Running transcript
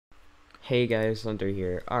Hey guys, Hunter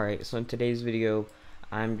here. Alright, so in today's video,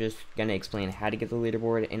 I'm just gonna explain how to get the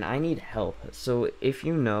leaderboard, and I need help. So if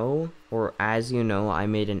you know, or as you know, I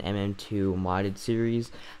made an MM2 modded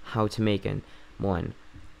series, how to make one.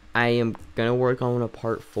 I am gonna work on a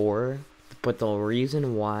part 4, but the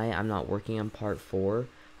reason why I'm not working on part 4,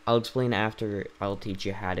 I'll explain after I'll teach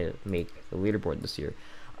you how to make the leaderboard this year.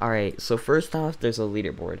 Alright, so first off, there's a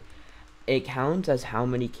leaderboard. It counts as how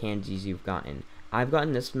many candies you've gotten. I've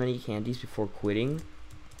gotten this many candies before quitting.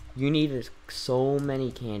 You need so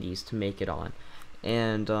many candies to make it on.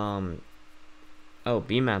 And, oh,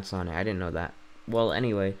 BMAT's on it. I didn't know that. Well,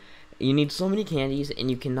 anyway, you need so many candies,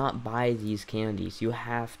 and you cannot buy these candies. You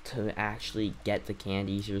have to actually get the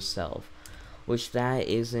candies yourself. Which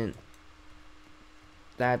that's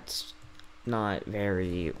not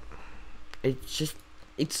very, it's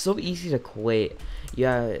so easy to quit.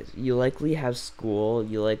 Yeah, you likely have school,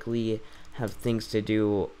 you likely have things to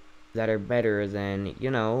do that are better than,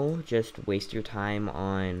 just waste your time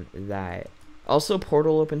on that. Also,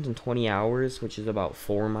 Portal opens in 20 hours, which is about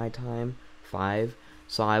 4 my time, 5,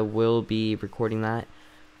 so I will be recording that.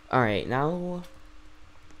 Alright, now,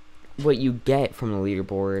 what you get from the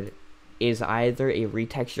leaderboard is either a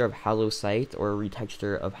retexture of Hollow Sight or a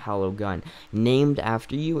retexture of Hollow Gun, named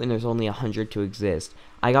after you, and there's only 100 to exist.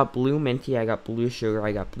 I got Blue Minty, I got Blue Sugar,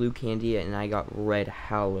 I got Blue Candy, and I got Red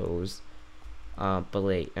Hallows, or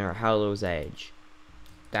Hallow's Edge.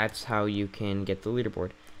 That's how you can get the leaderboard.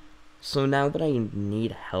 So now what I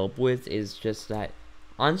need help with is just that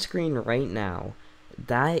on screen right now,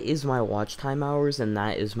 that is my watch time hours, and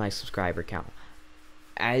that is my subscriber count.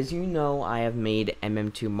 As you know, I have made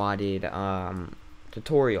MM2 modded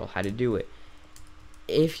tutorial how to do it.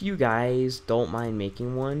 If you guys don't mind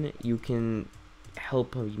making one, you can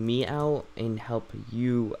help me out and help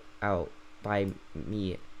you out by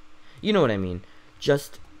me. You know what I mean.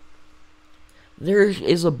 Just, there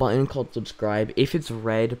is a button called subscribe. If it's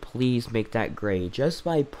red, please make that gray just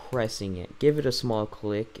by pressing it. Give it a small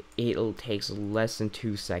click. It'll take less than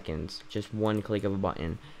 2 seconds. Just one click of a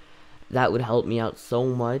button. That would help me out so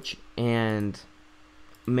much. And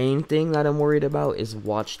main thing that I'm worried about is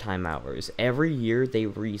watch time hours. Every year they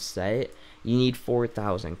reset. You need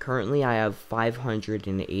 4,000. Currently I have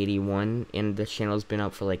 581, and the channel's been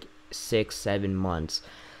up for like 6-7 months.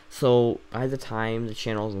 So by the time the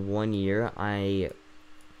channel's 1 year, I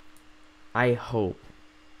hope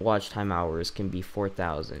watch time hours can be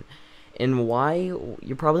 4,000. And why?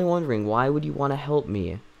 You're probably wondering, why would you want to help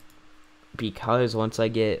me? Because once I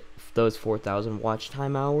get those 4,000 watch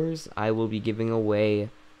time hours, I will be giving away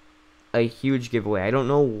a huge giveaway. I don't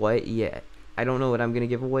know what yet. I don't know what I'm gonna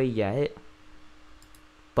give away yet,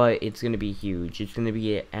 but it's gonna be huge. It's gonna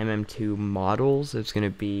be MM2 models. It's gonna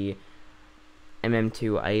be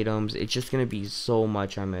MM2 items. It's just gonna be so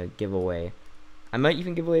much I'm gonna give away. I might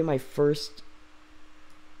even give away my first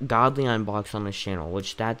godly unbox on this channel,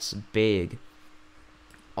 which that's big.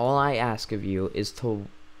 All I ask of you is to,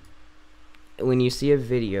 when you see a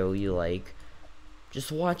video you like,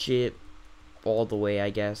 just watch it all the way, I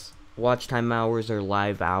guess. Watch time hours are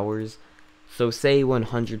live hours. So say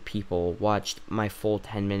 100 people watched my full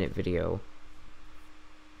 10-minute video.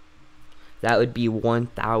 That would be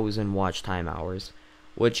 1,000 watch time hours.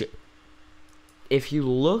 Which, if you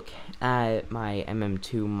look at my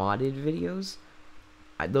MM2 modded videos,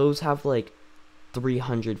 those have like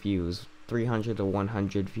 300 views. 300 to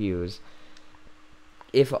 100 views.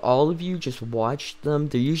 If all of you just watched them,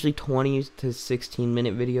 they're usually 20 to 16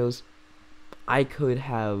 minute videos, I could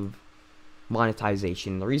have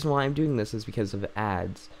monetization. The reason why I'm doing this is because of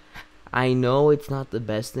ads. I know it's not the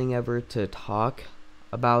best thing ever to talk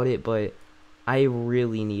about it, but I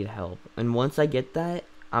really need help. And once I get that,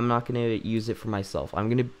 I'm not going to use it for myself. I'm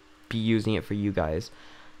going to be using it for you guys.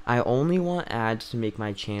 I only want ads to make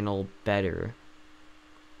my channel better.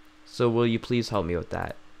 So will you please help me with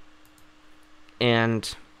that?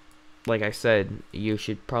 And like I said, you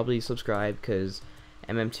should probably subscribe because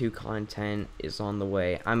MM2 content is on the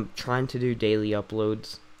way. I'm trying to do daily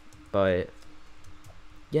uploads, but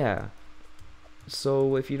yeah.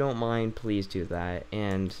 So if you don't mind, please do that.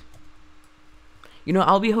 And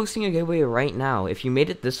I'll be hosting a giveaway right now. If you made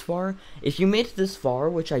it this far,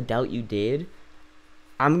 which I doubt you did,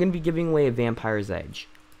 I'm gonna be giving away a Vampire's Edge.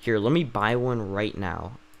 Here, let me buy one right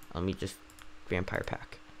now. Let me just Vampire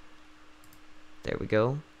Pack. There we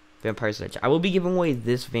go. Vampire's Edge. I will be giving away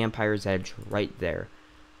this Vampire's Edge right there.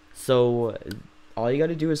 So, all you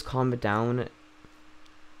gotta do is comment down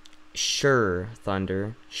Sure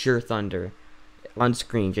Thunder on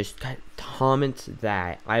screen. Just comment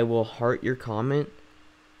that. I will heart your comment.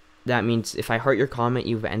 That means if I heart your comment,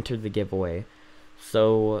 you've entered the giveaway.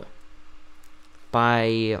 So,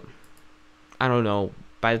 by, I don't know,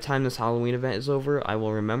 by the time this Halloween event is over, I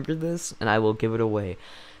will remember this and I will give it away.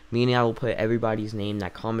 Meaning I will put everybody's name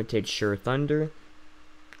that commented Sure Thunder.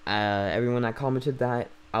 Everyone that commented that,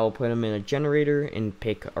 I will put them in a generator and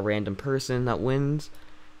pick a random person that wins.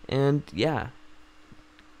 And yeah,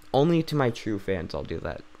 only to my true fans I'll do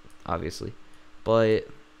that, obviously. But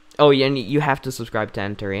oh yeah, and you have to subscribe to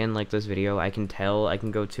enter and like this video. I can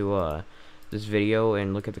go to this video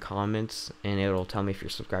and look at the comments and it'll tell me if you're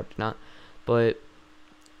subscribed or not. But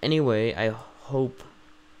anyway, I hope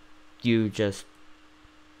you just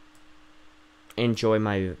enjoy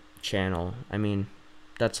my channel. I mean,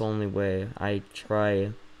 that's the only way. I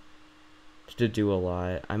try to do a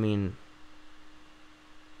lot. I mean,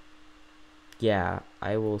 yeah,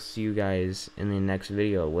 I will see you guys in the next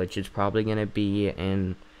video, which is probably gonna be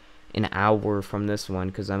in an hour from this one,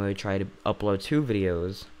 because I'm gonna try to upload 2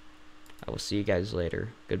 videos. I will see you guys later.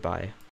 Goodbye.